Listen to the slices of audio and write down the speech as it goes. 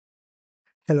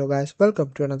Hello guys,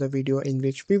 welcome to another video in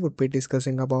which we would be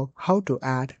discussing about how to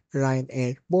add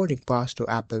Ryanair boarding pass to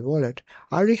Apple Wallet.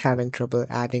 Are you having trouble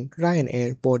adding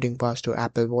Ryanair boarding pass to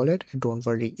Apple Wallet? Don't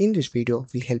worry, in this video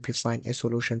we'll help you find a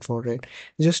solution for it.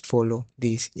 Just follow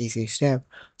these easy steps.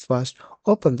 First,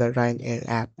 open the Ryanair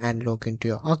app and log into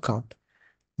your account.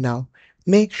 Now,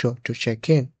 make sure to check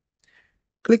in.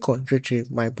 Click on Retrieve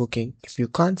My Booking if you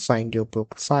can't find your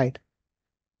booked flight.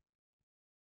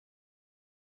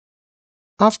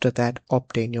 After that,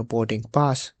 obtain your boarding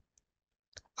pass.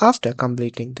 After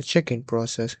completing the check-in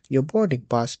process, your boarding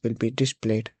pass will be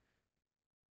displayed.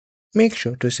 Make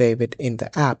sure to save it in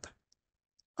the app.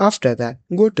 After that,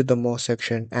 go to the More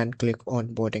section and click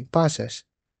on Boarding Passes.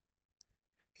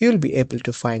 You'll be able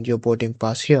to find your boarding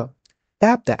pass here.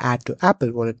 Tap the Add to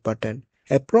Apple Wallet button.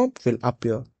 A prompt will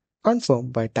appear. Confirm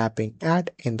by tapping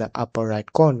Add in the upper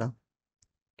right corner.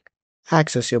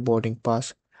 Access your boarding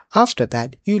pass. After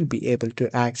that, you'll be able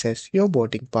to access your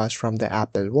boarding pass from the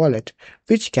Apple Wallet,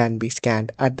 which can be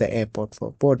scanned at the airport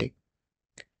for boarding.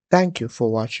 Thank you for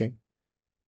watching.